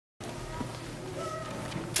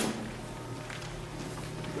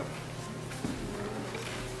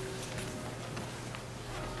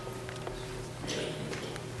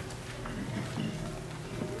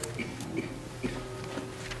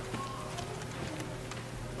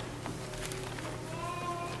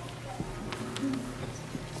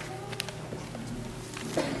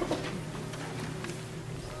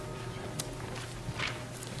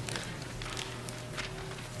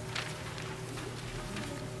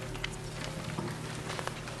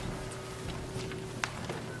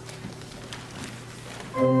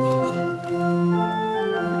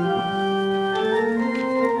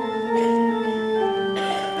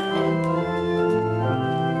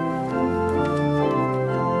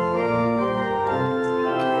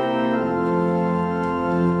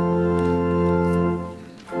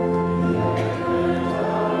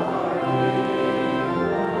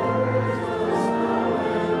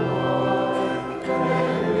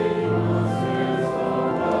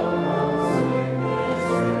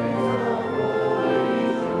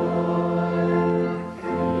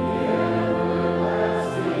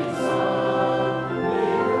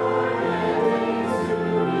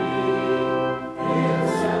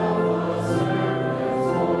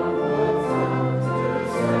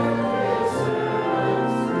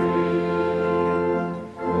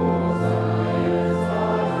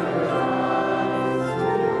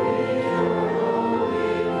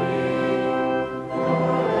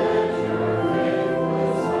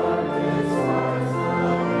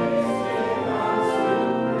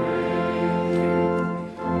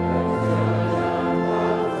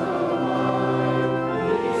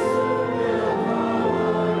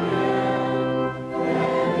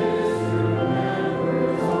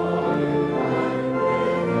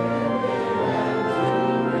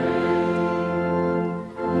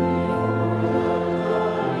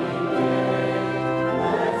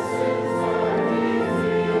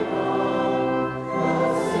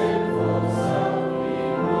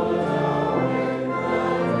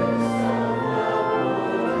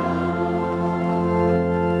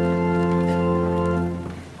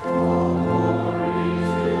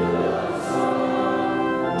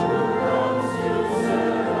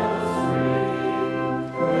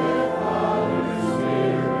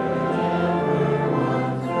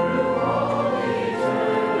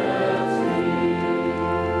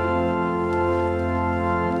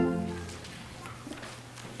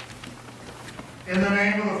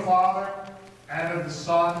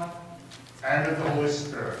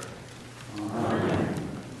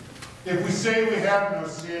say we have no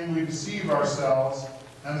sin, we deceive ourselves,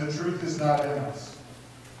 and the truth is not in us.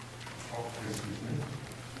 Oh, excuse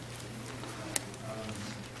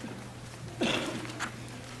me.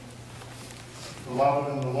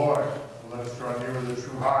 Beloved in the Lord, let us draw near with a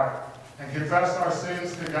true heart and confess our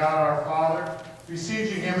sins to God our Father,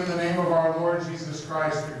 beseeching Him in the name of our Lord Jesus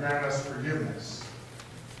Christ to grant us forgiveness.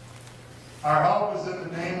 Our help is in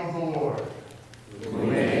the name of the Lord.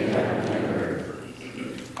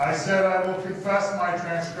 I said, I will confess my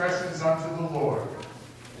transgressions unto the Lord.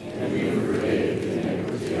 And you forgave the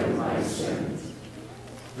iniquity of my sins.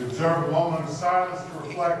 We observe a moment of silence to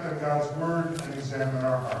reflect on God's word and examine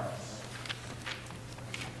our hearts.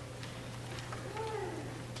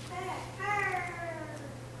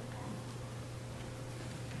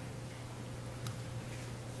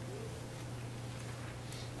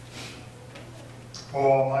 O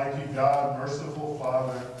Almighty God, merciful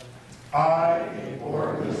Father, I, A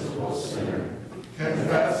poor miserable sinner,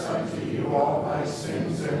 confess unto you all my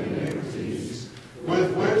sins and iniquities,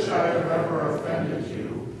 with which I have ever offended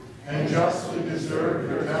you, and justly deserve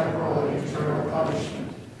your temporal and eternal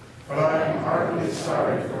punishment. But I am heartily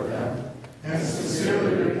sorry for them, and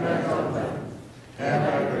sincerely repent of them. And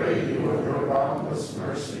I pray you of your boundless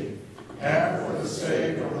mercy, and for the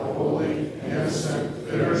sake of the holy, innocent,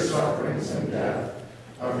 bitter sufferings and death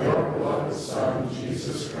of your beloved Son,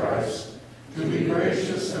 Jesus Christ, to be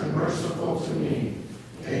gracious and merciful to me,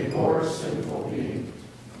 a poor sinful being.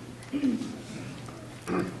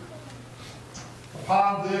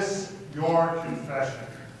 Upon this, your confession,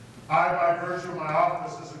 I, by virtue of my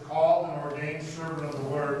office as a called and ordained servant of the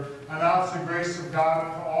Word, announce the grace of God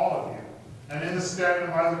unto all of you. And in the stead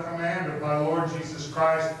and by the command of my Lord Jesus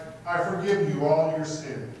Christ, I forgive you all your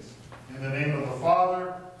sins. In the name of the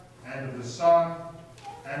Father, and of the Son,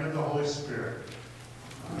 and of the Holy Spirit.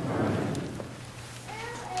 Amen.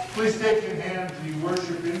 Please take in hand the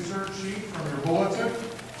worship insert sheet from your bulletin.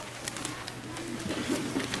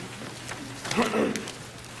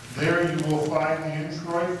 There you will find the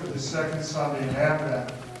introit for the second Sunday in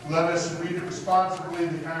Advent. Let us read it responsibly,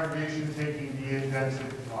 the congregation taking the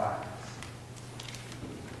indented flags.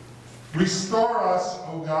 Restore us,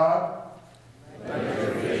 O God. Let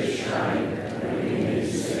your face shine, that we may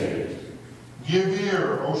be saved. Give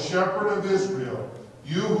ear, O shepherd of Israel,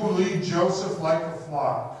 you who lead Joseph like a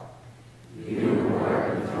flock. You who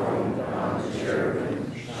are enthroned on the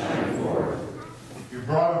cherubim, shine forth. You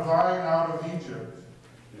brought a vine out of Egypt.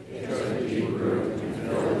 It took a deep root and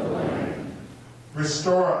filled the land.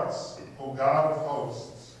 Restore us, O God of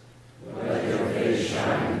hosts. Let your face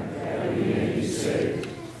shine, that we may be saved.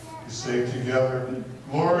 We say together,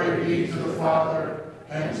 Glory be to the Father,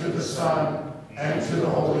 and to the Son, and to the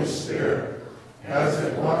Holy Spirit, as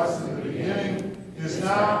it was in the beginning, is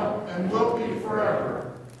now, and will be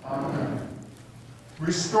forever. Amen.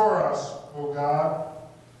 Restore us, O God.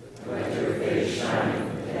 Let your face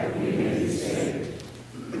shine, that we may be saved.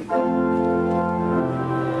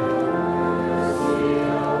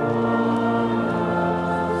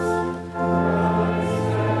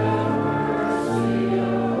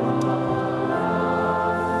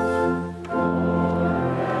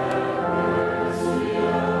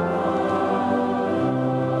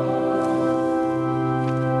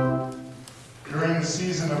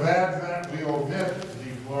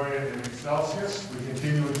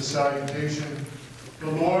 Salutation.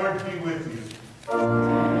 The Lord be with you.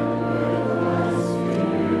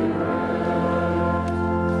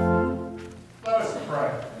 Let us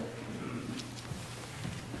pray.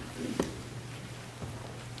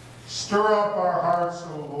 Stir up our hearts,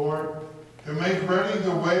 O Lord, to make ready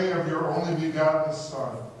the way of your only begotten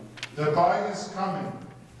Son, that by his coming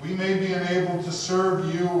we may be enabled to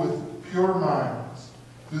serve you with pure minds,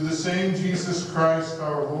 through the same Jesus Christ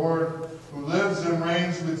our Lord, who lives and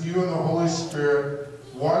reigns with you in the Holy Spirit,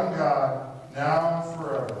 one God, now and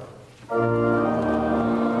forever.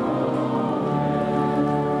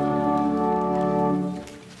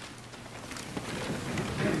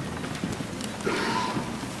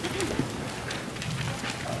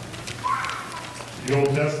 The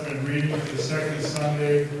Old Testament reading for the second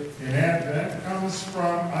Sunday in Advent comes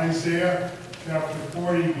from Isaiah chapter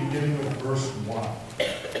 40, beginning with verse 1.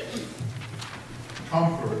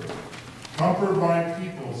 Comfort my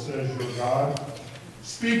people, says your God.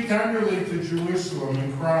 Speak tenderly to Jerusalem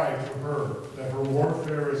and cry to her that her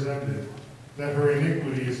warfare is ended, that her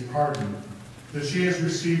iniquity is pardoned, that she has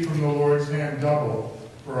received from the Lord's hand double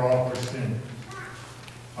for all her sin.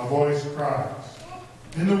 A voice cries,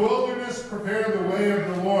 in the wilderness prepare the way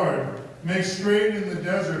of the Lord, make straight in the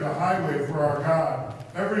desert a highway for our God.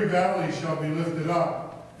 Every valley shall be lifted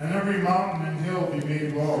up, and every mountain and hill be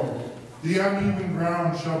made low. The uneven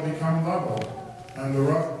ground shall become level, and the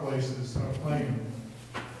rough places a plain.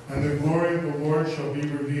 And the glory of the Lord shall be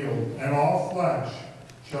revealed, and all flesh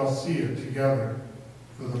shall see it together.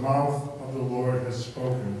 For the mouth of the Lord has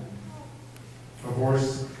spoken. A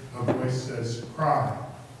voice says, cry.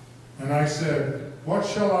 And I said, what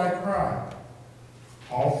shall I cry?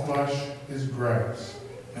 All flesh is grass,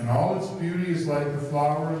 and all its beauty is like the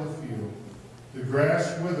flower of the field. The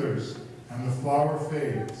grass withers, and the flower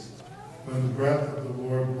fades, when the breath of the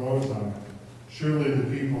Lord blows on it. Surely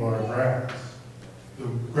the people are grass. The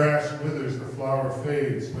grass withers, the flower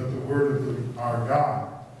fades, but the word of our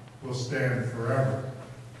God will stand forever.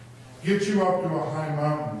 Get you up to a high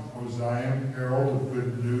mountain, O Zion, herald of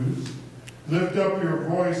good news. Lift up your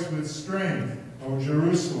voice with strength, O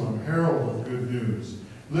Jerusalem, herald of good news.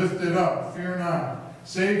 Lift it up, fear not.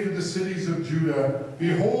 Say to the cities of Judah,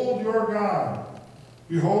 behold your God.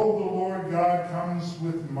 Behold, the Lord God comes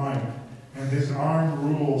with might, and his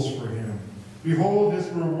arm rules for him. Behold, his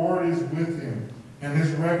reward is with him, and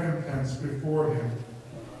his recompense before him.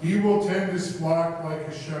 He will tend his flock like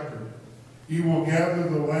a shepherd. He will gather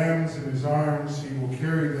the lambs in his arms. He will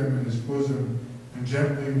carry them in his bosom, and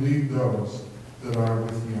gently lead those that are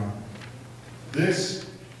with young. This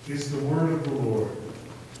is the word of the Lord.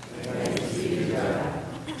 Thanks be to God.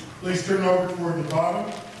 Please turn over toward the bottom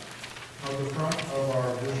of the front of our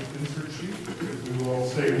insert sheet. We will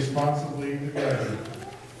say responsively together.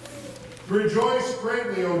 Rejoice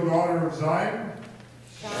greatly, O daughter of Zion.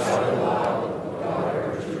 Shout aloud, O daughter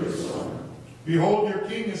of Jerusalem. Behold, your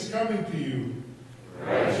king is coming to you.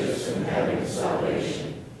 Righteous and having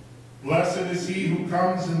salvation. Blessed is he who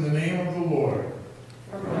comes in the name of the Lord.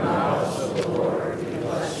 From the mouths of the Lord we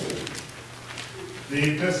bless you.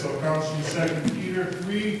 The epistle comes from 2 Peter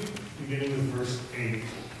 3, beginning with verse 8.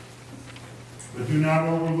 But do not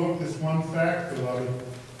overlook this one fact, beloved,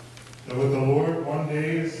 that with the Lord 1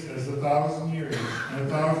 day is as 1,000 years, and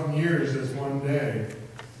 1,000 years as 1 day.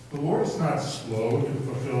 The Lord is not slow to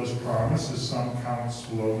fulfill his promise, as some count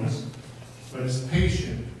slowness, but is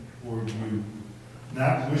patient toward you,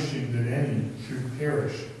 not wishing that any should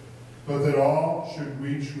perish, but that all should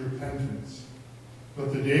reach repentance.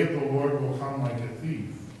 But the day of the Lord will come like a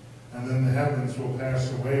thief, and then the heavens will pass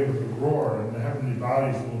away with a roar, and the heavenly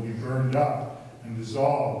bodies will be burned up and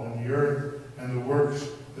dissolved, and the earth and the works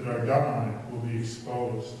that are done on it will be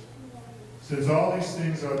exposed. Since all these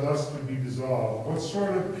things are thus to be dissolved, what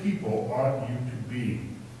sort of people ought you to be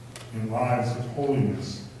in lives of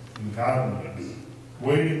holiness and godliness,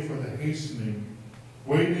 waiting for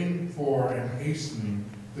and hastening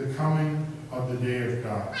the coming of the day of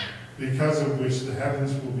God, because of which the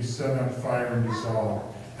heavens will be set on fire and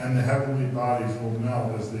dissolved, and the heavenly bodies will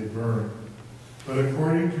melt as they burn. But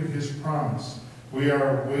according to his promise, we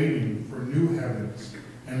are waiting for new heavens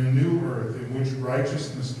and a new earth in which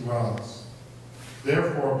righteousness dwells.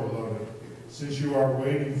 Therefore, beloved, since you are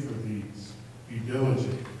waiting for these, be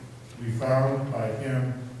diligent to be found by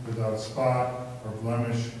him without spot or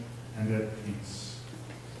blemish and at peace.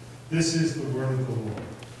 This is the word of the Lord.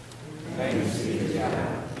 Thanks be to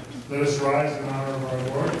God. Let us rise in honor of our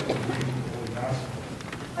Lord and read the Holy Gospel.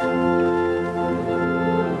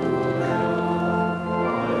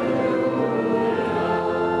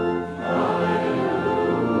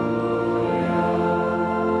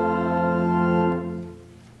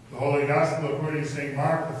 Gospel according to St.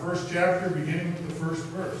 Mark, the first chapter, beginning with the first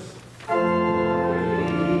verse.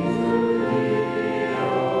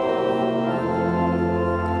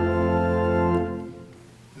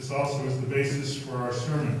 This also is the basis for our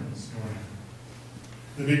sermon this morning.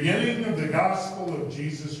 The beginning of the gospel of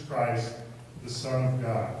Jesus Christ, the Son of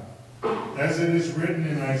God. As it is written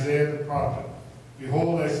in Isaiah the prophet,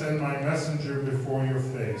 behold, I send my messenger before your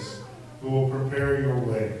face, who will prepare your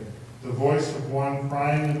way. The voice of one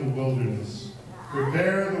crying in the wilderness,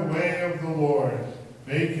 prepare the way of the Lord,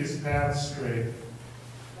 make his path straight.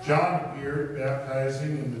 John appeared,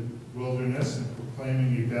 baptizing in the wilderness and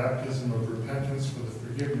proclaiming a baptism of repentance for the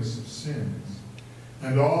forgiveness of sins.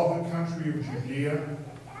 And all the country of Judea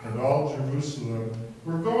and all Jerusalem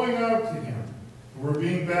were going out to him, and were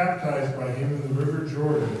being baptized by him in the river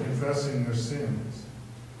Jordan, confessing their sins.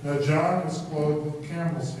 Now John was clothed with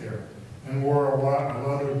camel's hair, and wore a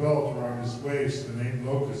leather belt around his waist, and ate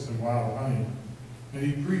locusts and wild honey. And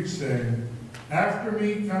he preached, saying, after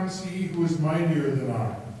me comes he who is mightier than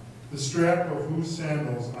I, the strap of whose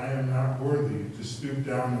sandals I am not worthy to stoop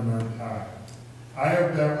down and untie. I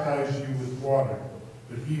have baptized you with water,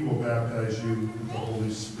 but he will baptize you with the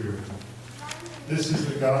Holy Spirit. This is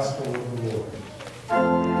the gospel of the Lord.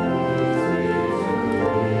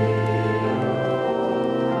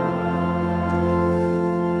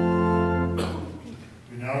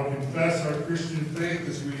 our Christian faith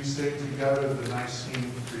as we say together the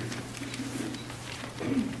Nicene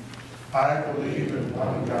Creed. I believe in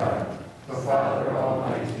one God, the Father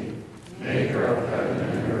Almighty, maker of heaven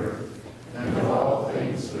and earth, and of all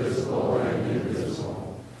things visible and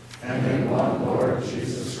invisible, and in one Lord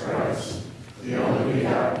Jesus Christ, the only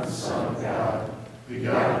begotten Son of God,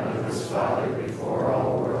 begotten of his Father before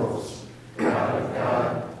all worlds, God of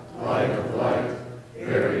God, light of light,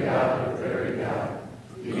 very God of very God,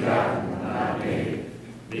 begotten, not made,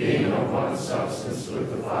 being of one substance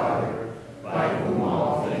with the Father, by whom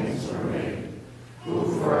all things were made,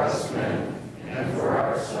 who for us men and for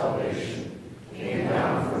our salvation came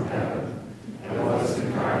down from heaven, and was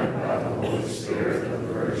incarnate by the Holy Spirit of the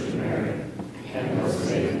Virgin Mary, and was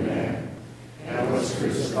made man, and was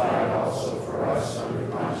crucified also for us under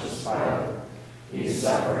Pontius Pilate. He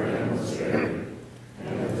suffered and was buried,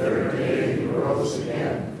 and the third day he rose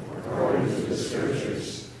again, according to the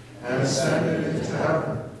Scriptures, and ascended into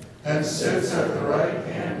heaven, and sits at the right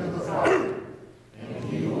hand of the Father. And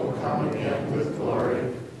he will come again with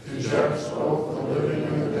glory to judge both the living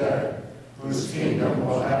and the dead, whose kingdom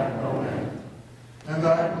will have no end. And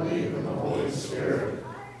I believe in the Holy Spirit,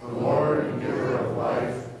 the Lord and giver of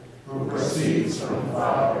life, who proceeds from the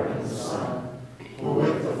Father and the Son, who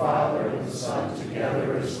with the Father and the Son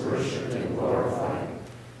together is worshipped and glorified,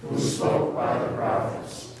 who spoke by the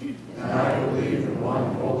prophets. And I believe in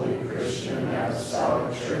one holy Christian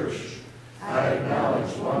apostolic church. I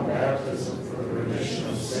acknowledge one baptism for the remission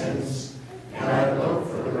of sins, and I look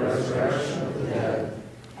for the resurrection of the dead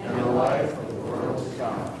and the life of the world to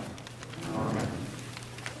come. Amen.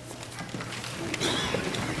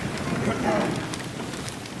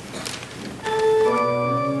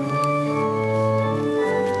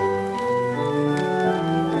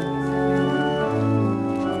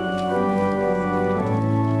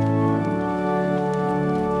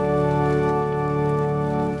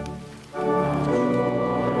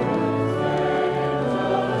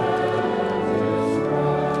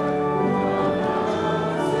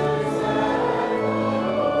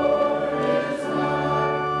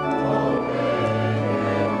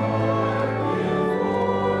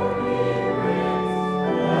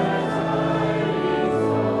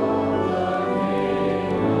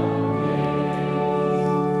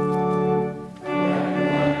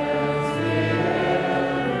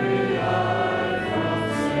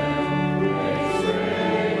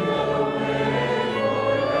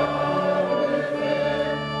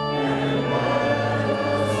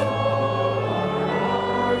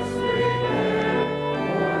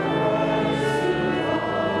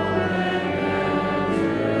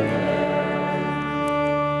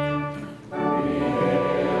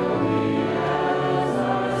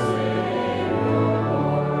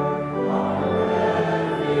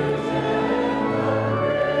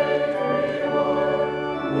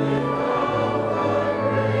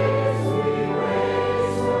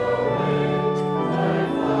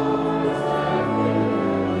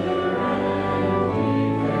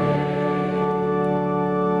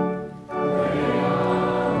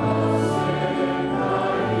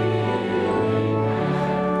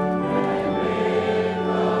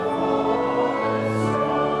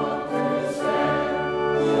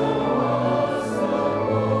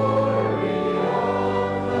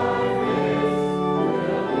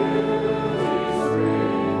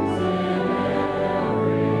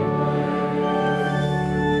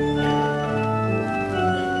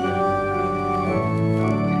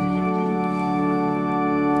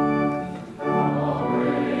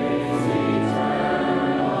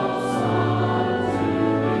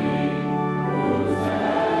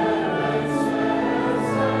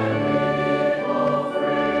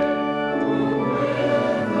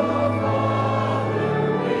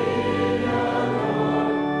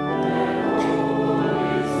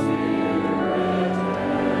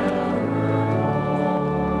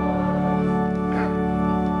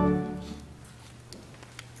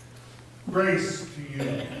 Grace to you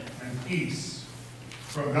and peace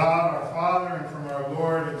from God our Father and from our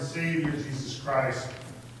Lord and Savior Jesus Christ.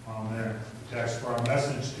 Amen. The text for our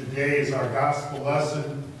message today is our gospel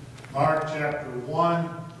lesson, Mark chapter 1,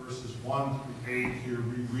 verses 1 through 8. Here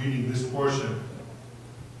rereading this portion.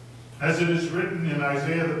 As it is written in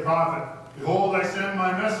Isaiah the prophet, "Behold, I send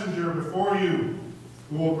my messenger before you,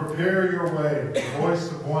 who will prepare your way, the voice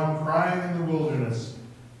of one crying in the wilderness,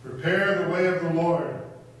 prepare the way of the Lord,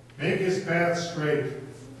 make his path straight."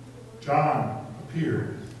 John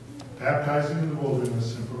appeared, baptizing in the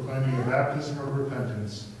wilderness and proclaiming a baptism of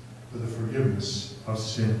repentance for the forgiveness of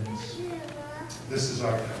sins. This is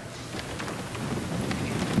our text.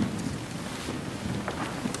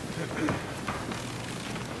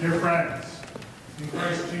 Dear friends, in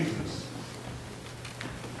Christ Jesus.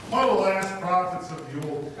 One of the last prophets of the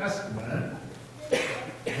Old Testament,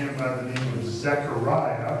 a man by the name of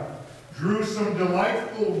Zechariah, drew some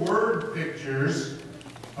delightful word pictures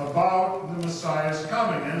about the Messiah's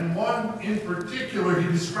coming. And one in particular,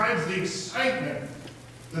 he describes the excitement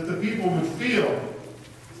that the people would feel.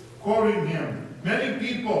 Quoting him, "Many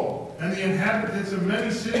people and the inhabitants of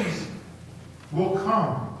many cities will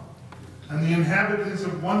come. And the inhabitants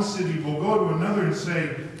of one city will go to another and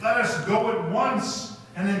say, 'Let us go at once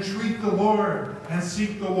and entreat the Lord and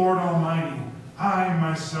seek the Lord Almighty. I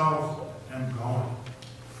myself am going.'"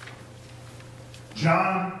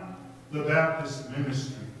 John the Baptist's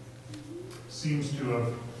ministry seems to have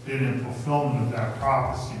been in fulfillment of that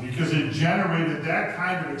prophecy because it generated that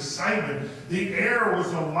kind of excitement. The air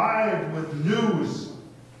was alive with news.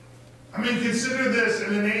 I mean, consider this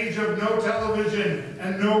in an age of no television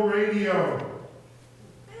and no radio.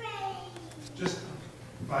 Just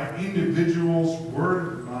by individuals, word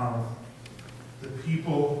of mouth, the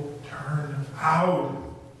people turned out.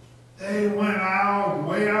 They went out,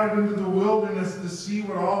 way out into the wilderness to see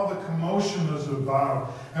what all the commotion was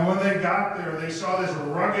about. And when they got there, they saw this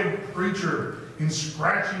rugged preacher in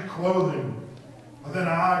scratchy clothing with an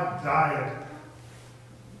odd diet,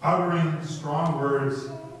 uttering strong words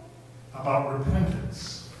about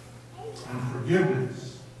repentance and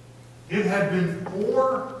forgiveness. It had been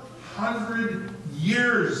 400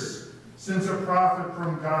 years since a prophet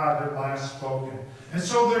from God had last spoken. And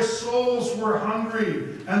so their souls were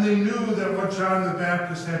hungry, and they knew that what John the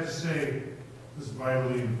Baptist had to say was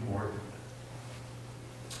vitally important.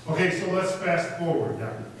 Okay, so let's fast forward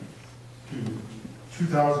now to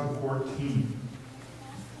 2014.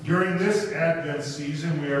 During this Advent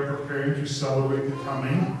season, we are preparing to celebrate the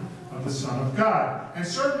coming of the Son of God. And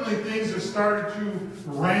certainly things have started to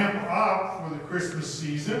ramp up for the Christmas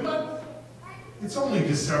season, but it's only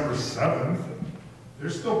December 7th.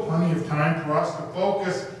 There's still plenty of time for us to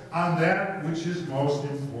focus on that which is most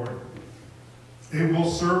important. It will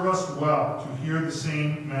serve us well to hear the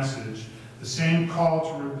same message, the same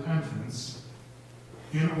call to repentance,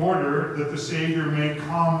 in order that the Savior may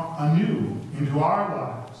come anew into our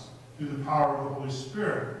lives through the power of the Holy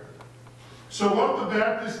Spirit. So what the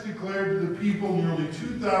Baptists declared to the people nearly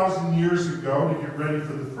 2,000 years ago to get ready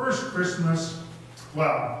for the first Christmas,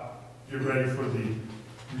 well, get ready for the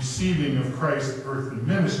receiving of Christ's earthly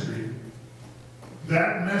ministry,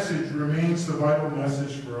 that message remains the vital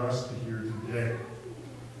message for us to hear today.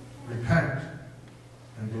 Repent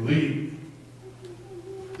and believe.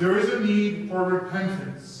 There is a need for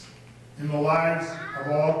repentance in the lives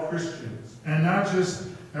of all Christians, and not just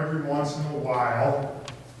every once in a while,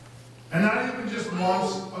 and not even just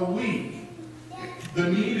once a week. The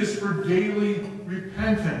need is for daily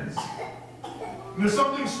repentance. And there's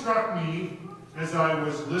something struck me as I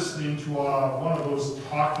was listening to one of those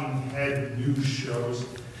talking head news shows,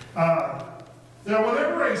 that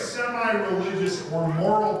whenever a semi-religious or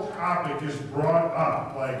moral topic is brought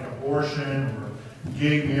up, like abortion or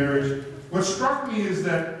gay marriage, what struck me is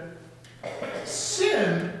that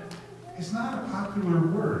sin is not a popular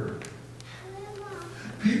word.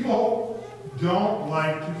 People don't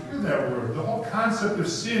like to hear that word. The whole concept of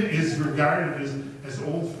sin is regarded as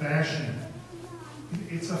old-fashioned.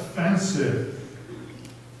 It's offensive.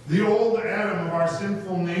 The old Adam of our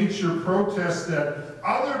sinful nature protests that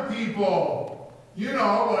other people, you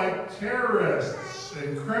know, like terrorists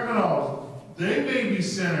and criminals, they may be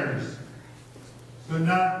sinners, but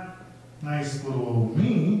not nice little old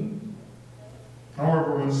me.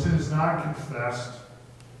 However, when sin is not confessed,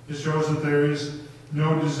 it shows that there is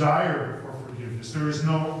no desire for forgiveness. There is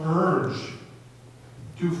no urge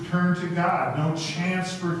to turn to God, no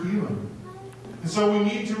chance for healing. And so we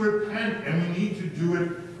need to repent, and we need to do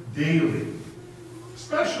it daily,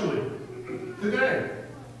 especially today.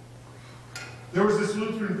 There was this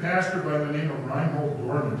Lutheran pastor by the name of Reinhold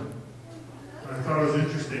Dorman. I thought it was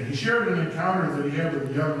interesting. He shared an encounter that he had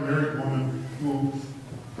with a young married woman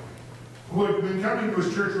who had been coming to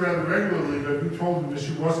his church rather regularly, but who told him that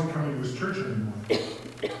she wasn't coming to his church anymore.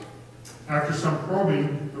 After some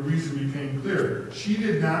probing, the reason became clear. She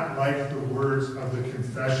did not like the words of the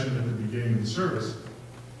confession at the beginning of the service.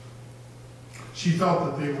 She felt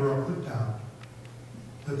that they were a put down,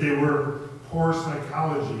 that they were poor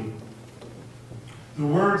psychology. The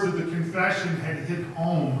words of the confession had hit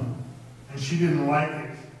home, and she didn't like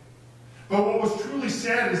it. But what was truly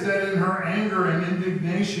sad is that in her anger and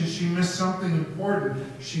indignation, she missed something important.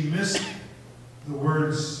 She missed the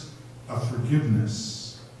words of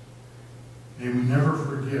forgiveness. May we never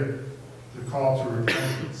forget the call to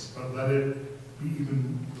repentance, but let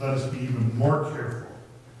us be even more careful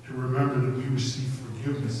to to remember that we receive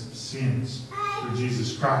forgiveness of sins through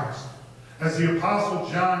Jesus Christ. As the Apostle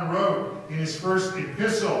John wrote in his first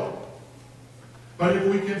epistle, "But if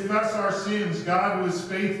we confess our sins, God, who is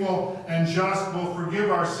faithful and just, will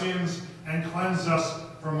forgive our sins and cleanse us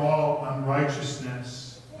from all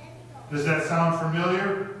unrighteousness." Does that sound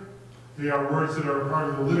familiar? They are words that are a part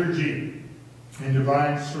of the liturgy in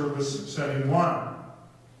Divine Service Setting 1,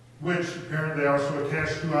 which apparently also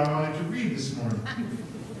attached to I wanted to read this morning.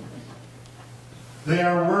 They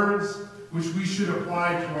are words which we should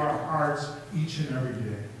apply to our hearts each and every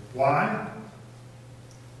day. Why?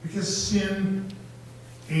 Because sin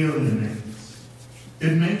alienates.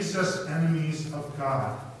 It makes us enemies of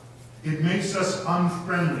God. It makes us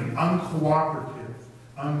unfriendly, uncooperative,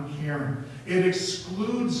 uncaring. It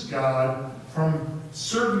excludes God from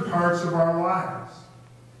certain parts of our lives.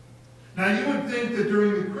 Now, you would think that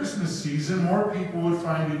during the Christmas season, more people would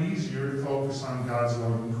find it easier to focus on God's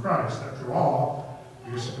love in Christ. After all,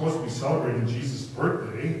 we're supposed to be celebrating Jesus'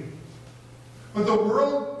 birthday. But the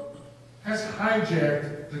world has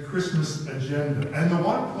hijacked the Christmas agenda. And the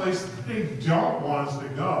one place that they don't want us to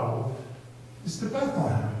go is to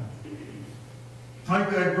Bethlehem.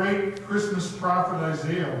 Like that great Christmas prophet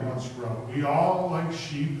Isaiah once wrote, "We all, like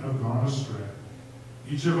sheep, have gone astray.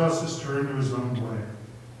 Each of us has turned to his own way."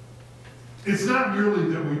 It's not merely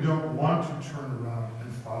that we don't want to turn around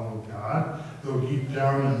and follow God, though deep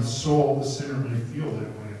down in the soul the sinner may feel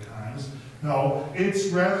that way at times. No, it's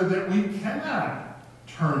rather that we cannot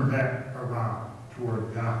turn back around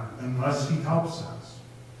toward God unless he helps us.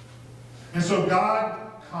 And so God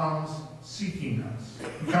comes seeking us.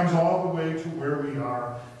 He comes all the way to where we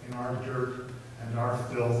are in our dirt and our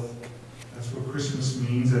filth. That's what Christmas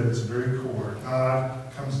means at its very core. God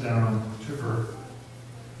comes down to earth.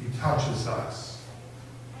 He touches us.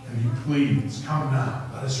 And he pleads, "Come now,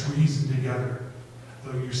 let us reason together.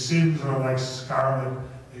 Though your sins are like scarlet,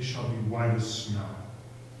 they shall be white as snow."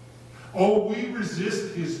 Oh, we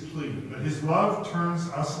resist his plea, but his love turns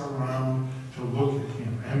us around to look at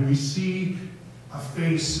him. And we see a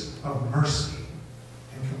face of mercy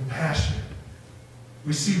and compassion.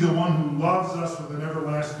 We see the one who loves us with an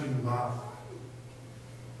everlasting love.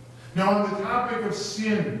 Now, on the topic of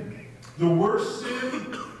sin, the worst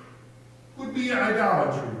sin would be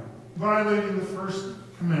idolatry, violating the first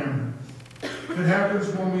commandment. It happens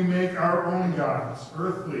when we make our own gods,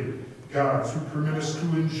 earthly gods, who permit us to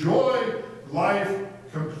enjoy life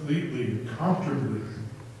completely, comfortably.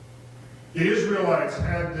 The Israelites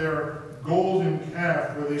had their golden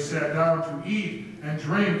calf where they sat down to eat and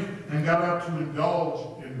drink and got up to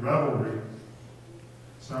indulge in revelry.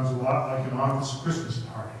 Sounds a lot like an office Christmas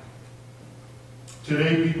party.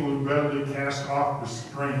 Today, people would readily cast off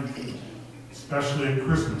restraint, especially at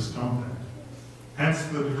Christmas, don't they? Hence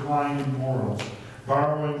the decline in morals.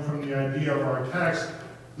 Borrowing from the idea of our text,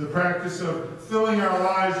 the practice of filling our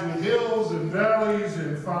lives with hills and valleys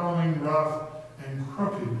and following rough and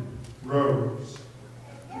crooked roads.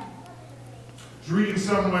 I was reading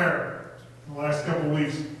somewhere in the last couple of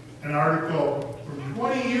weeks an article from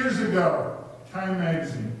 20 years ago, Time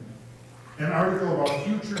Magazine, an article about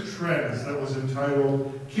future trends that was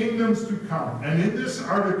entitled "Kingdoms to Come." And in this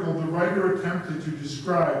article, the writer attempted to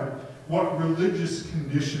describe what religious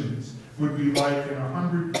conditions would be like in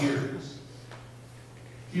 100 years.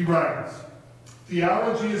 He writes,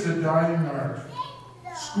 "Theology is a dying art.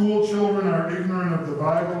 School children are ignorant of the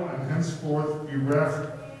Bible and henceforth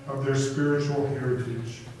bereft of their spiritual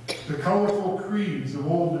heritage. The colorful creeds of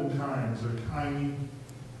olden times are tiny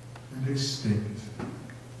and extinct."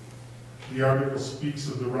 The article speaks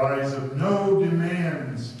of the rise of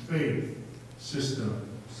no-demands faith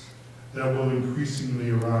systems that will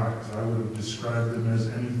increasingly arise. I would have described them as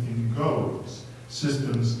anything goes,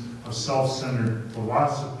 systems of self-centered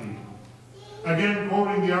philosophy. Again,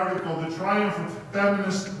 quoting the article, "The triumph of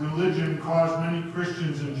feminist religion caused many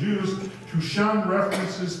Christians and Jews to shun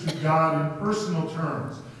references to God in personal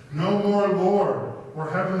terms. No more Lord or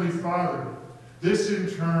Heavenly Father. This,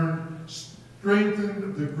 in turn,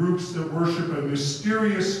 strengthened the groups that worship a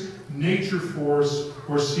mysterious nature force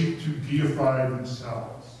or seek to deify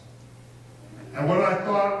themselves." And what I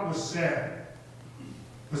thought was sad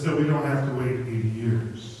was that we don't have to wait 80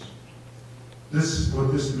 years. This is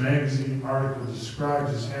what this magazine article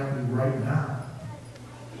describes as happening right now.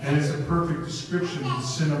 And it's a perfect description of the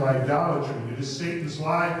sin of idolatry. It is Satan's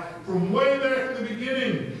lie from way back in the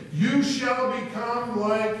beginning. You shall become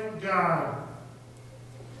like God.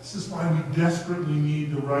 This is why we desperately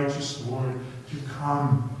need the righteous Lord to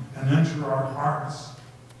come and enter our hearts.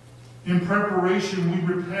 In preparation,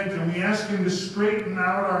 we repent and we ask Him to straighten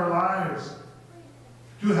out our lives.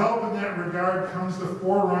 To help in that regard comes the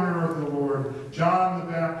forerunner of the Lord, John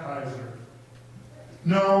the Baptizer.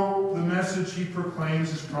 No, the message he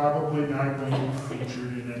proclaims is probably not going to be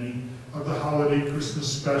featured in any of the holiday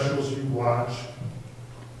Christmas specials you watch,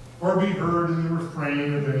 or be heard in the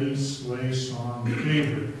refrain of any sleigh song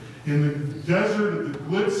favorite. In the desert of the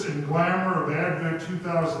glitz and glamour of Advent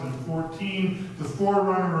 2014, the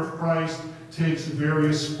forerunner of Christ takes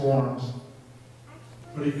various forms.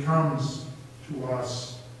 But he comes to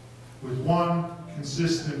us with one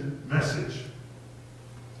consistent message: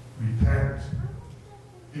 repent.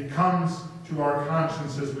 It comes to our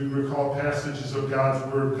conscience as we recall passages of God's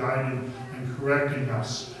Word guiding and correcting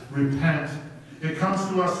us. Repent. It comes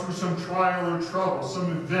to us through some trial or trouble,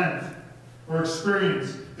 some event or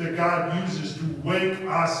experience that God uses to wake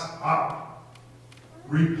us up.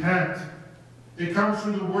 Repent. It comes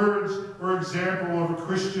through the words or example of a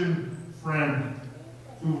Christian friend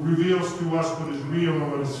who reveals to us what is real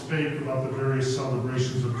and what is fake about the various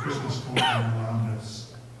celebrations of Christmas going on around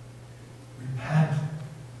us. Repent.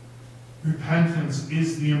 Repentance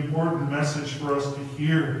is the important message for us to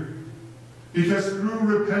hear. Because through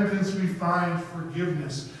repentance we find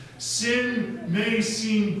forgiveness. Sin may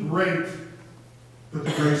seem great, but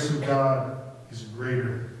the grace of God is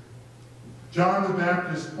greater. John the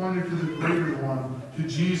Baptist pointed to the greater one, to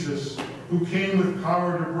Jesus, who came with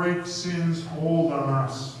power to break sin's hold on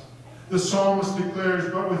us. The psalmist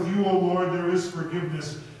declares, "But with you, O Lord, there is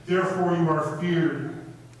forgiveness. Therefore you are feared.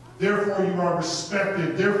 Therefore you are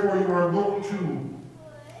respected. Therefore you are looked to.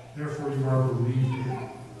 Therefore you are believed in."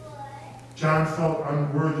 John felt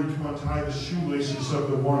unworthy to untie the shoelaces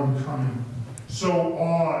of the one coming. So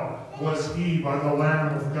awed was he by the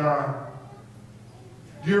Lamb of God.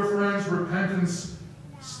 Dear friends, repentance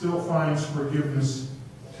still finds forgiveness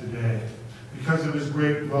today. Because of his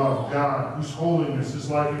great love, God, whose holiness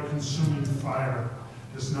is like a consuming fire,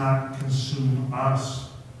 does not consume us.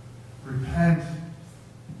 Repent.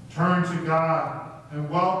 Turn to God and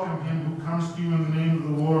welcome him who comes to you in the name of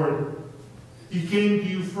the Lord. He came to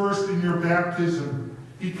you first in your baptism.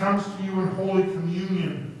 He comes to you in Holy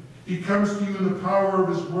Communion. He comes to you in the power of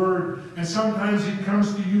his word. And sometimes he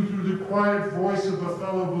comes to you through the quiet voice of a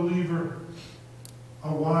fellow believer,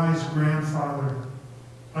 a wise grandfather,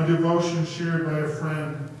 a devotion shared by a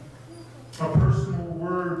friend, a personal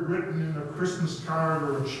word written in a Christmas card,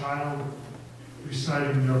 or a child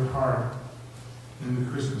reciting their part in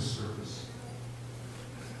the Christmas service.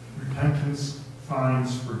 Repentance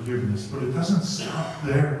finds forgiveness, but it doesn't stop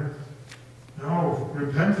there. No,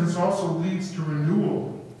 repentance also leads to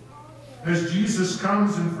renewal. As Jesus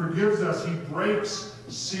comes and forgives us, he breaks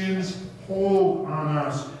sin's hold on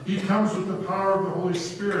us. He comes with the power of the Holy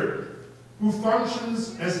Spirit, who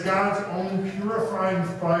functions as God's own purifying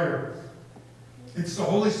fire. It's the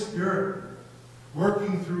Holy Spirit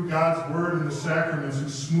working through God's word and the sacraments who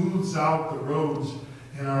smooths out the roads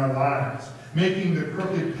in our lives, making the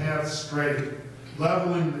crooked paths straight,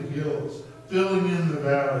 leveling the hills, filling in the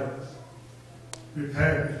valleys.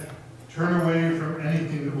 Repent. Turn away from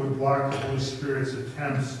anything that would block the Holy Spirit's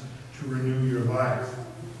attempts to renew your life.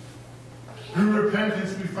 Through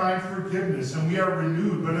repentance we find forgiveness and we are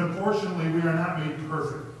renewed, but unfortunately we are not made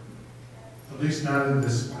perfect. At least not in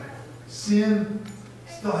this way. Sin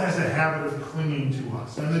still has a habit of clinging to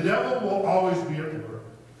us, and the devil will always be at work.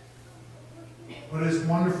 But it's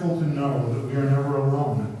wonderful to know that we are never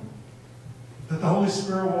alone, that the Holy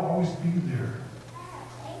Spirit will always be there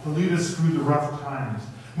to lead us through the rough times.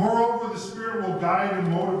 Moreover, the Spirit will guide and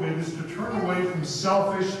motivate us to turn away from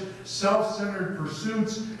selfish, self-centered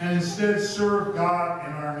pursuits and instead serve God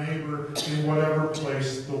and our neighbor in whatever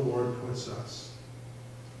place the Lord puts us.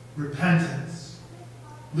 Repentance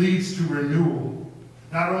leads to renewal,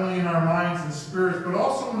 not only in our minds and spirits, but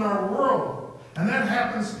also in our world. And that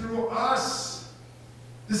happens through us.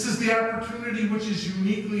 This is the opportunity which is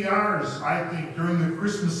uniquely ours, I think, during the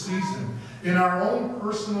Christmas season. In our own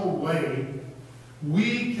personal way,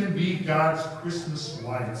 we can be God's Christmas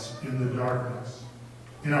lights in the darkness.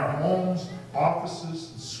 In our homes,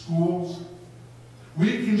 offices, and schools.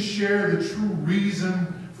 We can share the true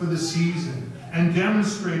reason for the season and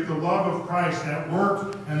demonstrate the love of Christ at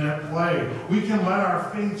work and at play. We can let our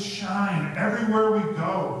faith shine everywhere we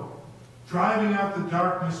go, driving out the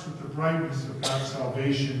darkness with the brightness of God's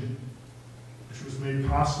salvation, which was made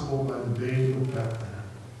possible by the babe of Bethlehem.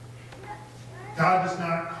 God does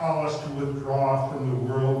not call us to withdraw from the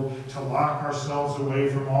world, to lock ourselves away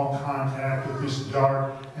from all contact with this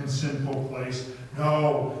dark and sinful place.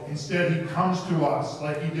 No, instead he comes to us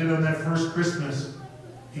like he did on that first Christmas.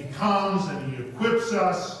 He comes and he equips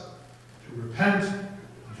us to repent,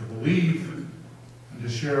 and to believe, and to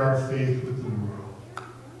share our faith with the world.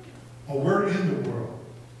 Oh, we're in the world,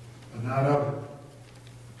 but not of it.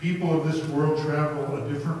 People of this world travel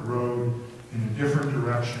a different road in a different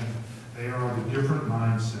direction. They are of a different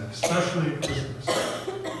mindset, especially at Christmas.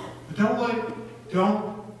 But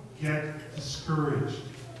don't get discouraged.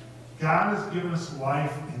 God has given us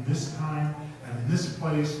life in this time and in this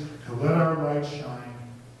place to let our light shine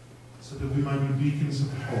so that we might be beacons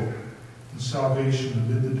of hope and salvation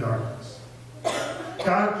amid the darkness.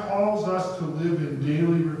 God calls us to live in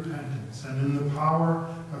daily repentance and in the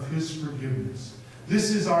power of His forgiveness. This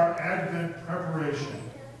is our Advent preparation.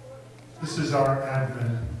 This is our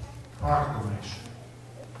Advent proclamation.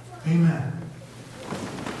 Amen.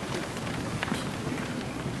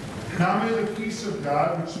 Now may the peace of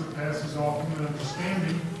God, which surpasses all human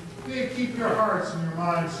understanding, may it keep your hearts and your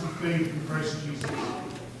minds through faith in Christ Jesus.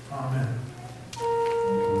 Amen.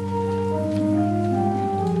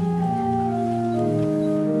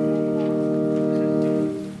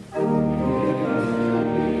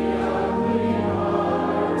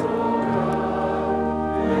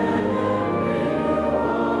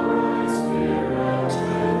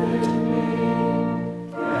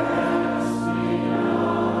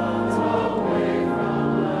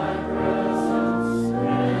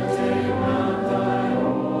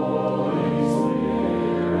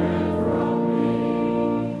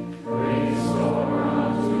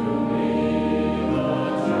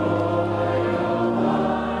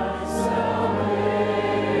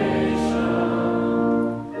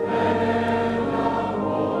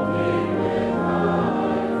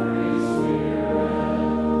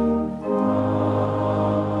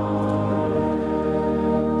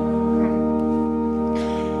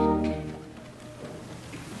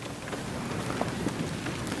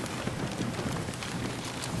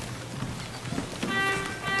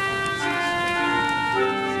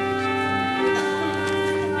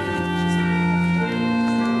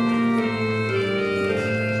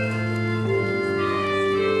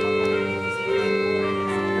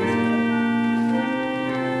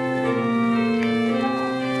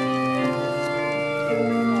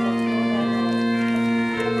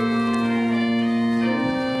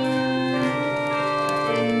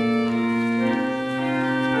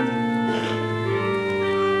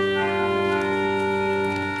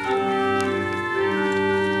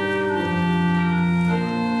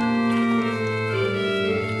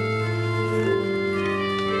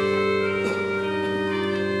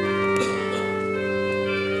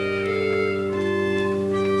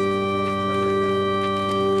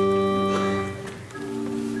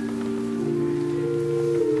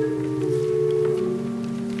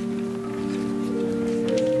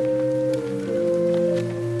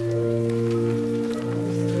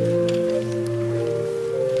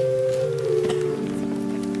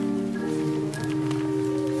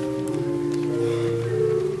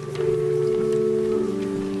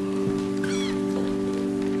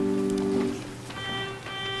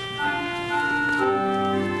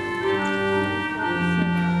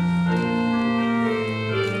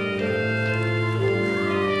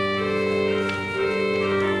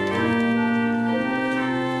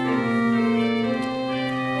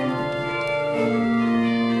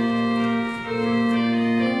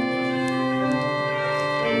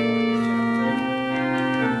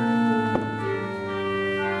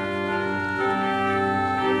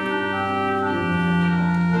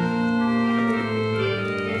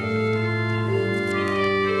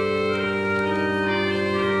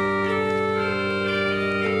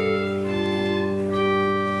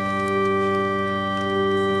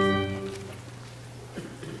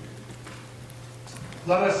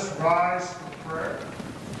 Let us rise for prayer.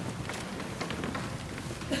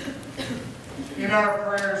 In our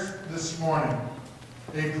prayers this morning,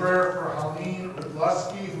 a prayer for Helene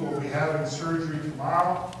Rudlusky, who will be having surgery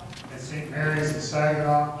tomorrow at St. Mary's in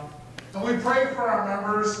Saginaw. And we pray for our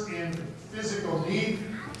members in physical need.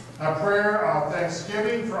 A prayer of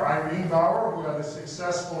thanksgiving for Irene Bauer, who had a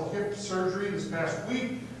successful hip surgery this past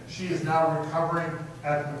week. She is now recovering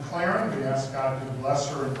at McLaren. We ask God to bless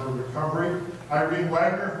her in her recovery. Irene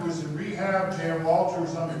Wagner, who is in rehab. Jan Walter, who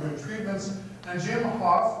is undergoing treatments. And Jim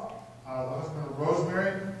Hoff, the husband of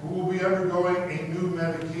Rosemary, who will be undergoing a new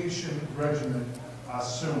medication regimen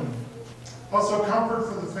soon. Also, comfort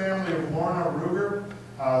for the family of Lorna Ruger,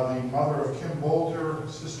 the mother of Kim Bolter,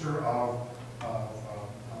 sister of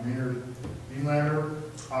Maynard Wienlander.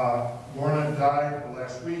 Lorna died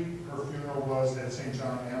last week. Her funeral was at St.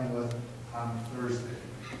 John Amulet on Thursday.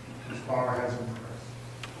 Ms. Bauer has some prayers.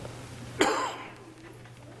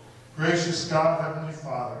 Gracious God, Heavenly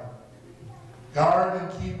Father, guard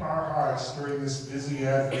and keep our hearts during this busy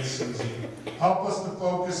Advent season. Help us to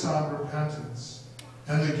focus on repentance,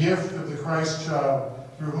 and the gift of the Christ child,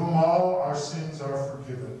 through whom all our sins are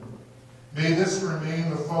forgiven. May this remain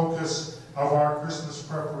the focus of our Christmas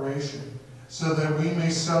preparation, so that we may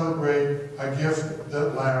celebrate a gift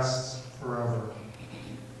that lasts forever.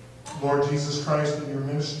 Lord Jesus Christ, in your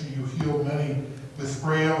ministry you healed many with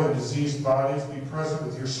frail and diseased bodies. Be present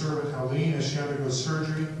with your servant Helene as she undergoes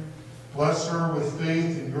surgery. Bless her with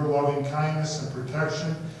faith in your loving kindness and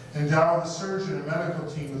protection. Endow the surgeon and medical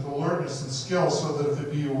team with alertness and skill, so that if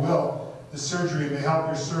it be your will, the surgery may help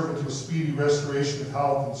your servant to a speedy restoration of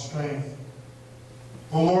health and strength.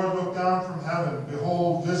 O Lord, look down from heaven.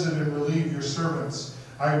 Behold, visit and relieve your servants,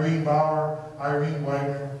 Irene Bauer, Irene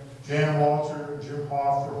Wagner, Jan Walter, and Jim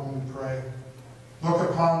Hoff, for whom we pray. Look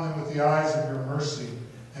upon them with the eyes of your mercy,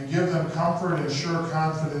 and give them comfort and sure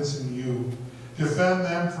confidence in you. Defend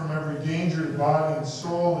them from every danger to body and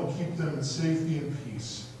soul, and keep them in safety and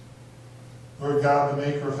peace. Lord God, the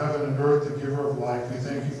maker of heaven and earth, the giver of life, we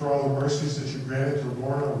thank you for all the mercies that you granted to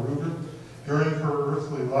Lorna Ruger during her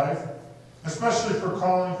earthly life, especially for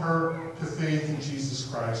calling her to faith in Jesus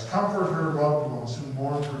Christ. Comfort her loved ones who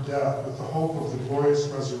mourn her death with the hope of the glorious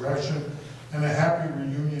resurrection and a happy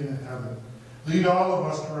reunion in heaven. Lead all of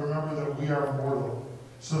us to remember that we are mortal,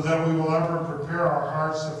 so that we will ever prepare our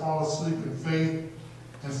hearts to fall asleep in faith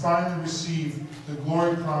and finally receive the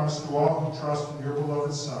glory promised to all who trust in your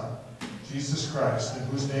beloved Son, Jesus Christ, in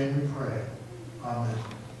whose name we pray. Amen.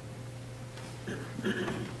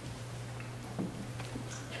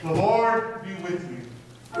 The Lord be with you.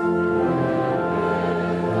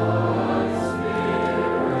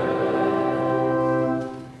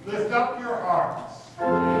 Lift up your hearts.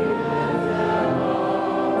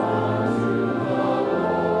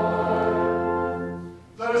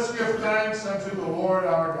 Let us give thanks unto the Lord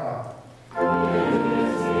our God.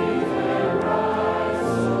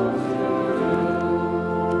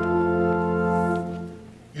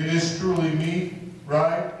 It is truly meet,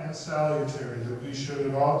 right, and salutary that we should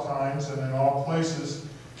at all times and in all places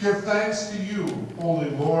give thanks to you, Holy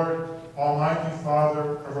Lord, Almighty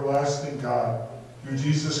Father, everlasting God, through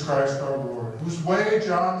Jesus Christ our Lord, whose way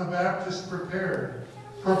John the Baptist prepared,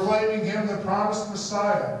 proclaiming him the promised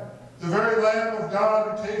Messiah, the very Lamb of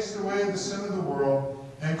God who takes away the sin of the world,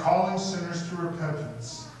 and calling sinners to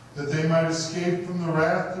repentance, that they might escape from the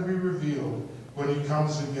wrath to be revealed when he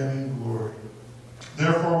comes again in glory.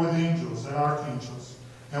 Therefore, with angels and archangels,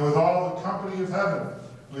 and with all the company of heaven,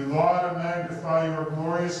 we laud and magnify your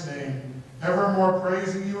glorious name, evermore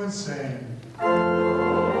praising you and saying,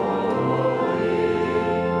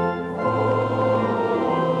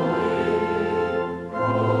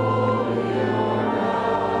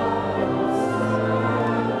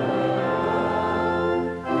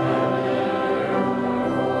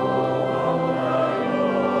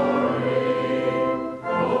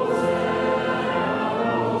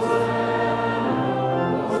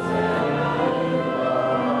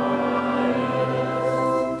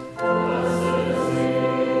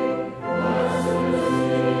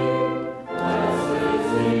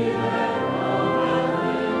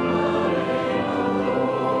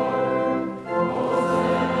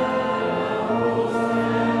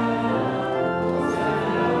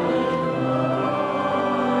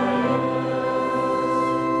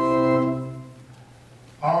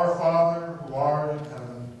 Our Father, who art in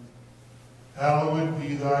heaven, hallowed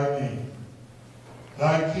be thy name.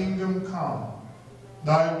 Thy kingdom come,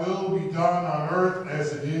 thy will be done on earth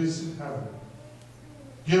as it is in heaven.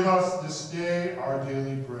 Give us this day our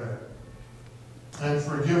daily bread, and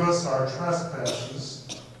forgive us our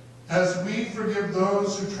trespasses, as we forgive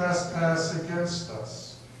those who trespass against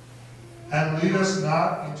us. And lead us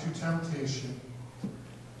not into temptation,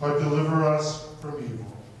 but deliver us from evil.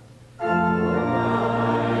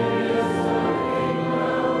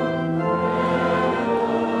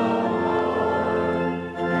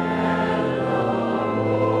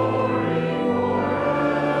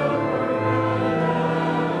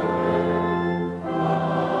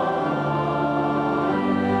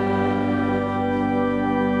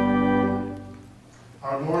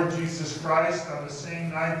 Jesus Christ, on the same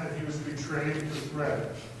night that he was betrayed, took bread.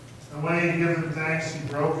 And when he had given thanks, he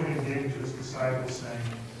broke it and gave it to his disciples, saying,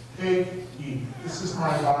 Take, eat. This is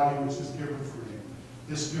my body, which is given for you.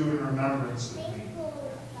 This do in remembrance of me.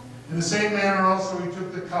 In the same manner also he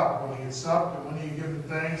took the cup when he had supped, and when he had given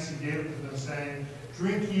thanks, he gave it to them, saying,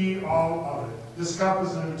 Drink ye all of it. This cup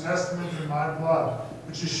is the New Testament in my blood,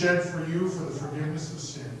 which is shed for you for the forgiveness of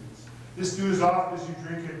sins. This do as often as you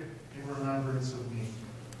drink it in remembrance of me.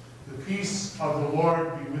 The peace of the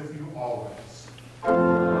Lord be with you always.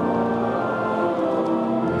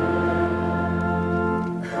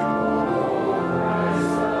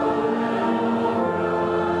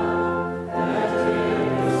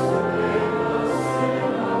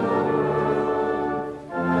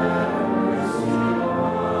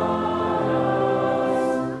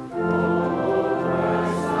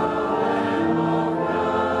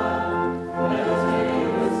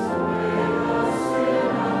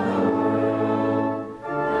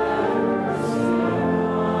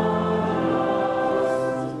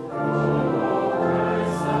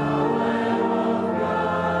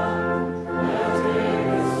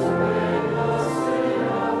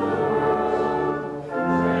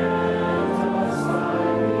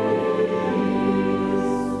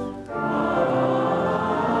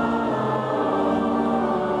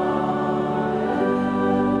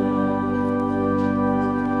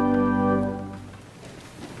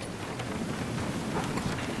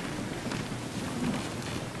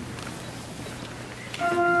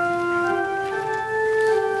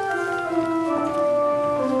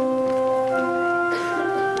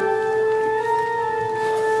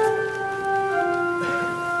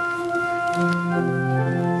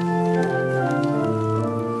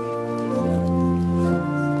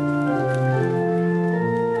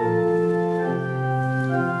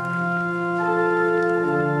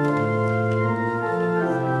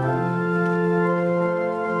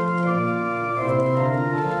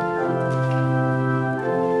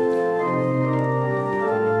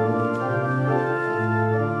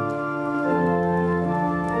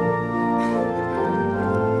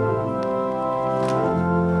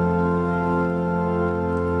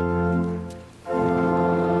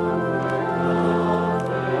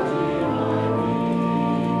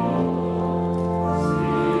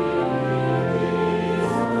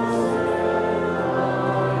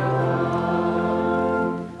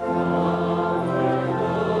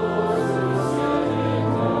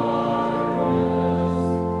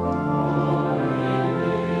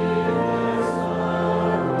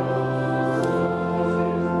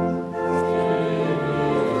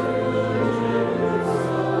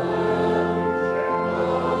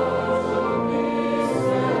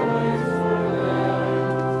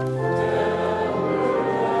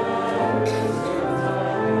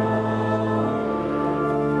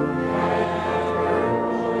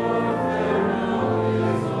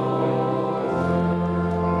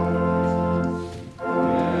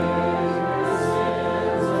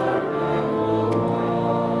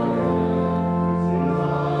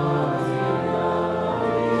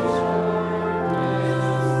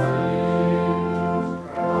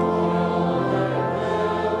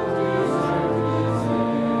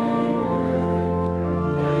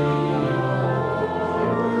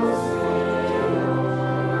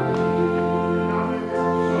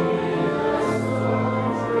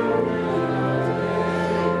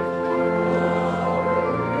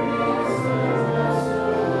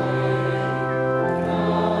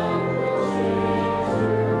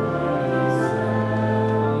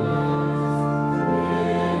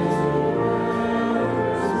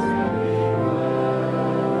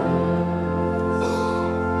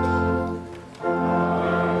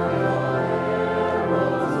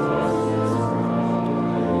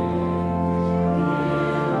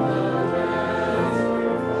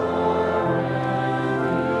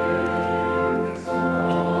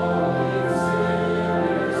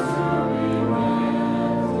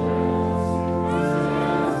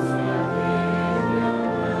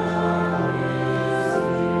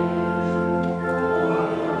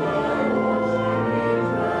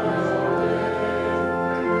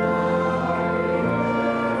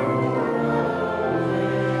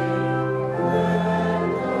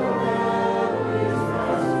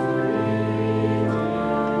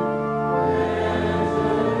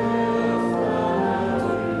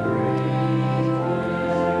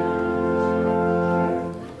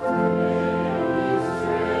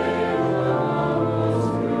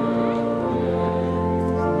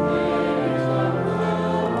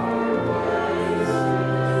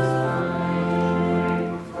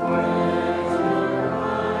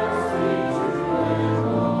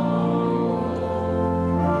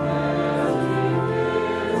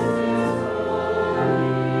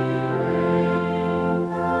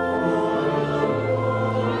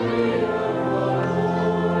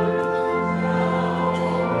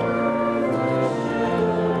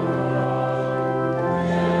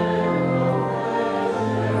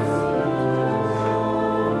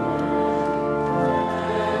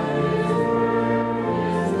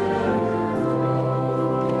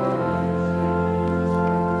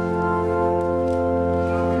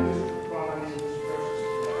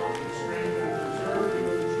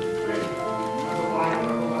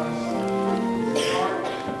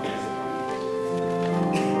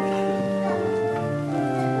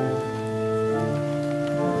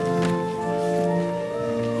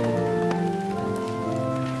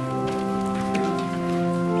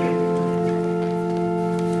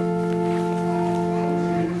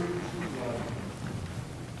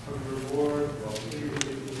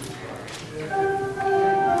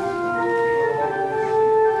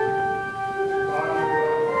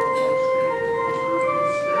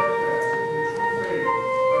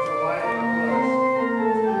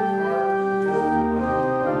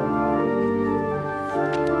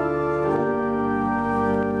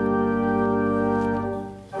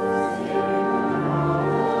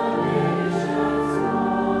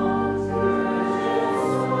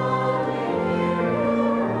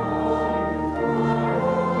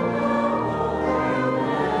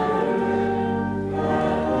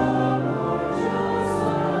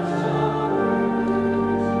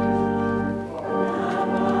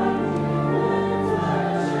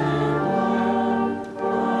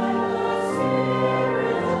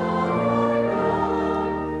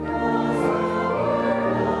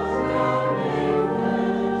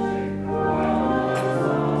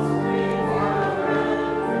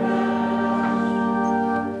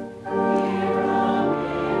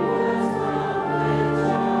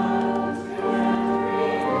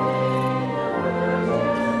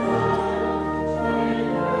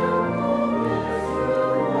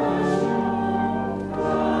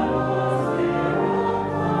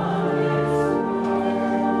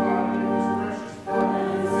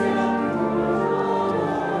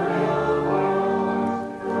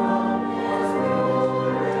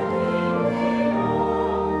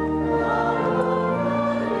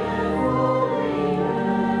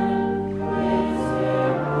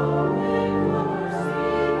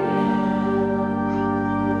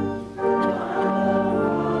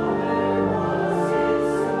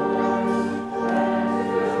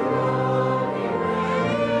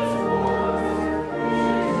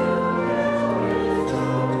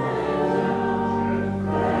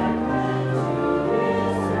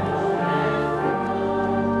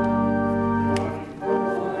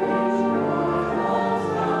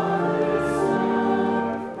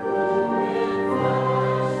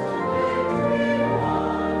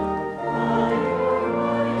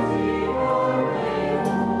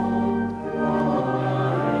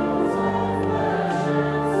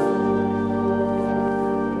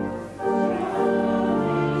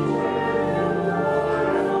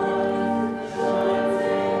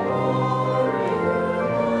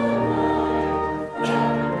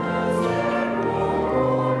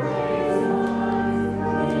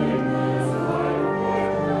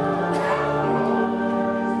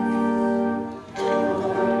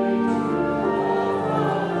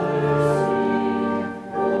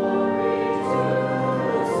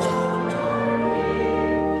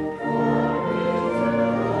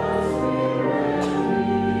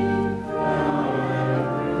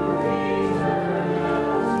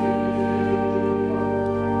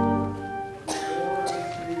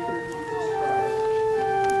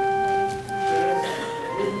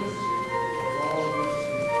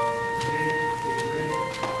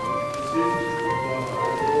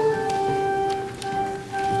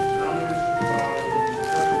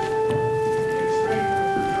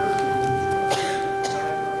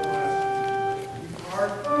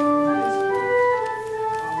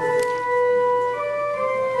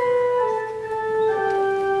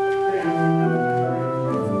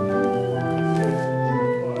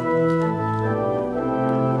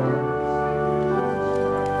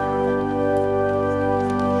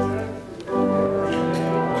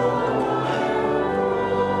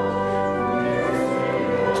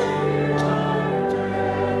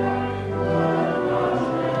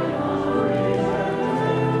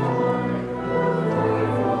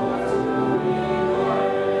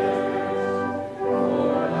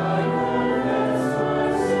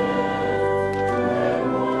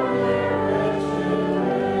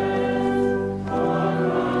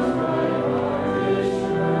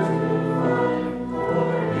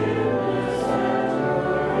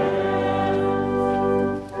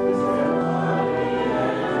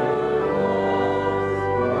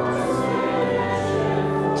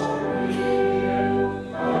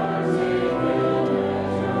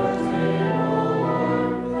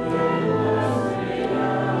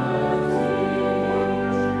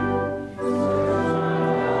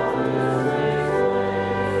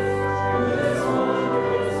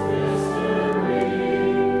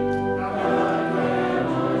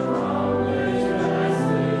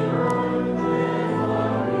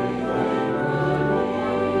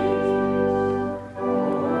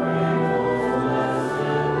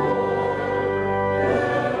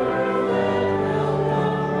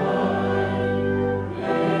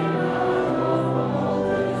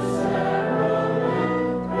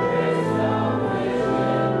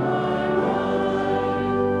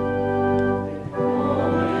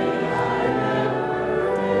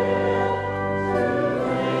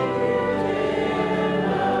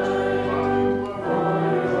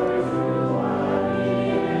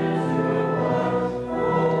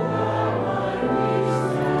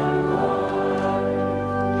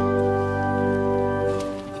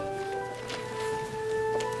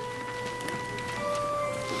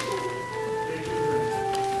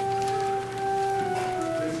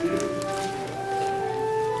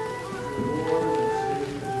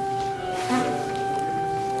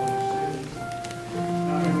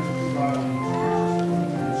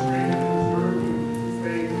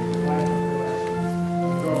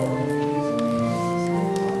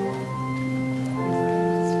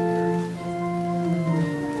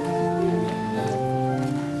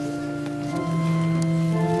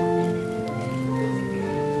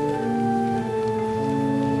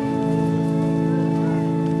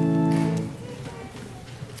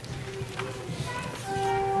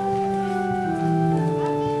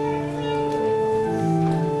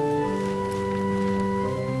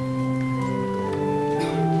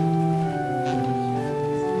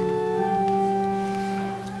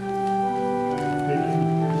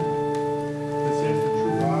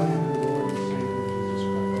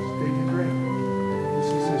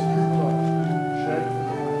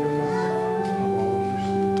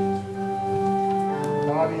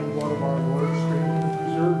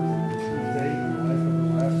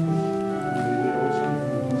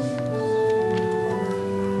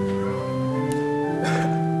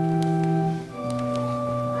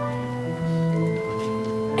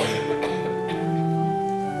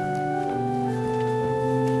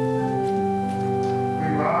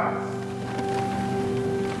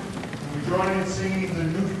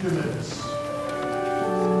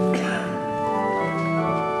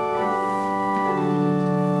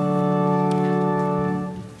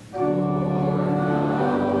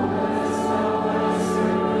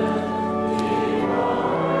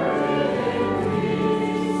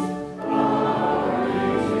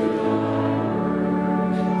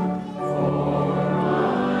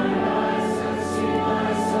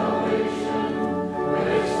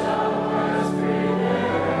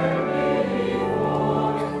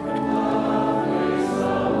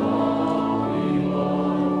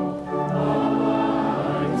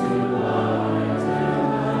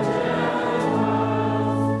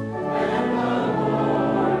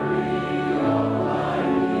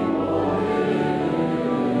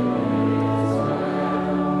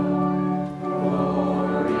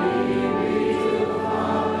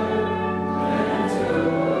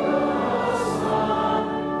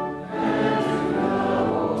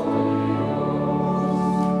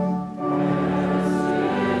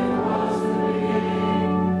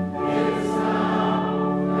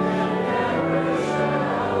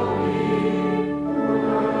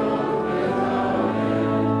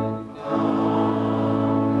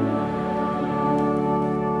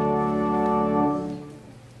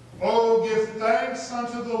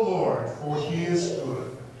 unto the Lord, for he is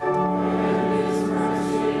good.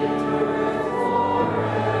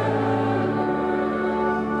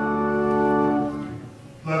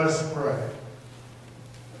 Let us pray.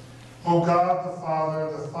 O God the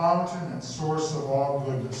Father, the fountain and source of all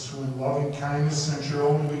goodness, who in loving kindness sent your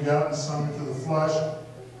only begotten Son into the flesh,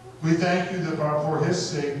 we thank you that for his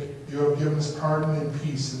sake you have given us pardon and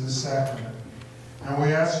peace in this sacrament. And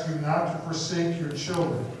we ask you not to forsake your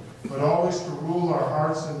children, but always to rule our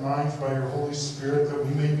hearts and minds by your Holy Spirit, that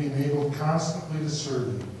we may be enabled constantly to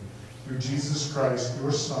serve you. Through Jesus Christ,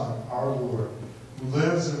 your Son, our Lord, who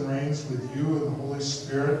lives and reigns with you in the Holy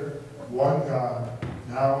Spirit, one God,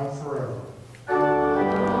 now and forever.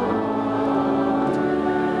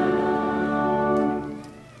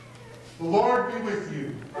 The Lord be with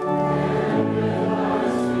you.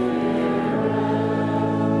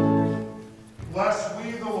 Bless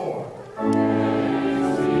we the Lord.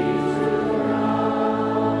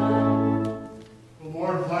 The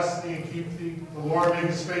Lord bless thee and keep thee. The Lord make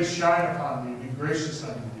his face shine upon thee and be gracious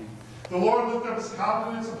unto thee. The Lord lift up his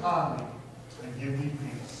countenance upon thee and give thee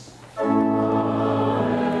peace.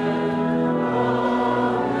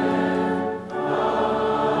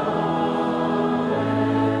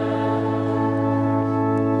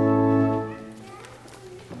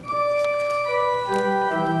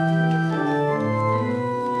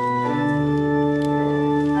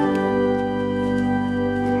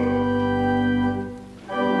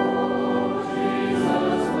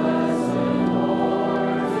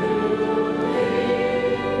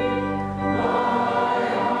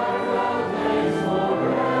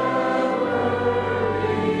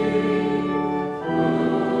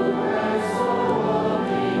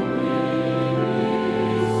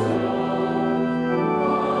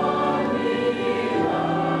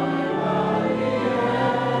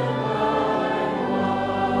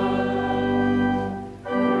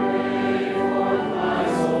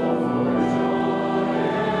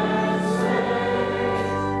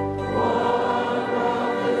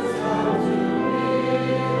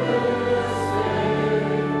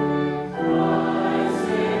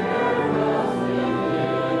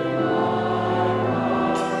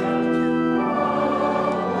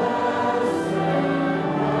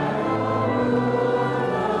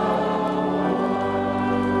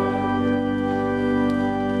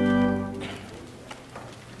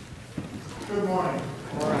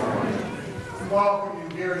 Welcome you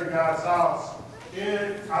here to God's house.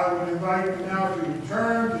 I would invite you now to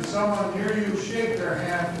turn to someone near you, shake their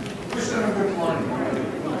hand, wish them a good morning.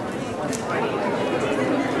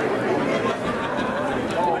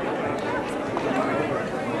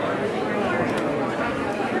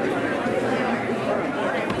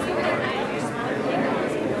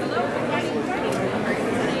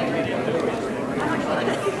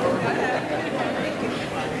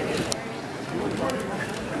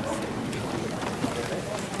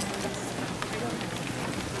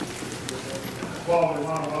 Well, we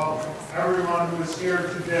want to welcome everyone who is here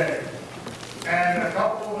today. And a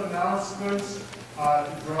couple of announcements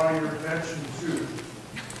to draw your attention to.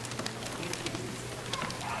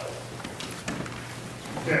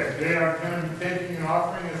 Okay, they are going to be taking an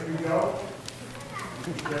offering as we go.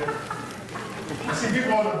 Okay. I see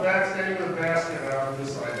people on the back standing with a basket out on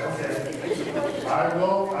this side. Okay. I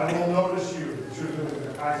will notice you.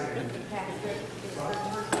 I say.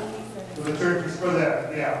 For the turkeys, for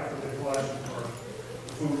that, yeah, for the collection.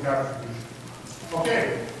 Food contribution. Okay.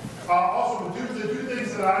 Also, the two things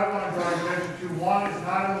that I want to draw your attention to. One is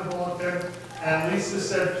not in the bulletin, and Lisa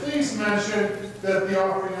said, please mention that the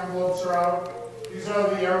offering envelopes are out. These are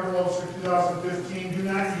the envelopes for 2015. Do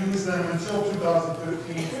not use them until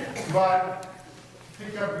 2015, but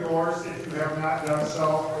pick up yours if you have not done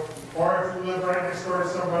so. Or if you live right next door to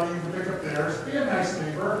somebody, you can pick up theirs. Be a nice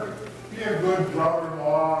neighbor. Be a good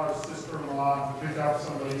brother-in-law or sister-in-law to pick up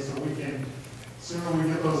somebody so we can. Sooner we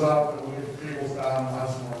get those out, we'll get the tables down and have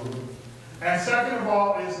some more room. And second of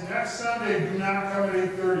all is next Sunday, do not come at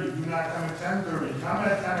 8:30, do not come at 10:30, come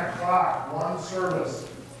at 10 o'clock, one service.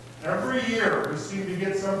 Every year we seem to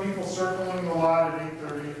get some people circling the lot at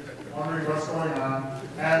 8:30, wondering what's going on.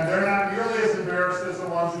 And they're not nearly as embarrassed as the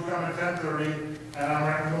ones who come at 10:30, and I'm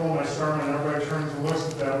right in the middle of my sermon, and everybody turns and looks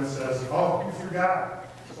at them and says, oh, you forgot.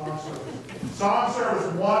 Song service. Song service,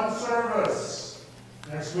 one service.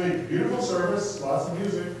 Next week, beautiful service, lots of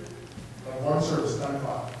music, but one service, 10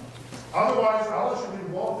 o'clock. Otherwise, I'll let you be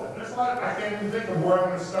involved in. There's a lot, I can't even think of where I'm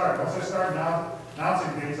going to start. Once I start now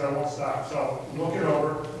announcing things, I won't stop. So, look it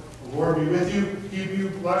over. The Lord be with you, keep you,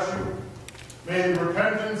 bless you. May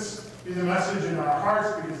repentance be the message in our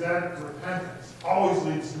hearts, because that repentance always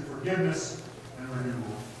leads to forgiveness and renewal.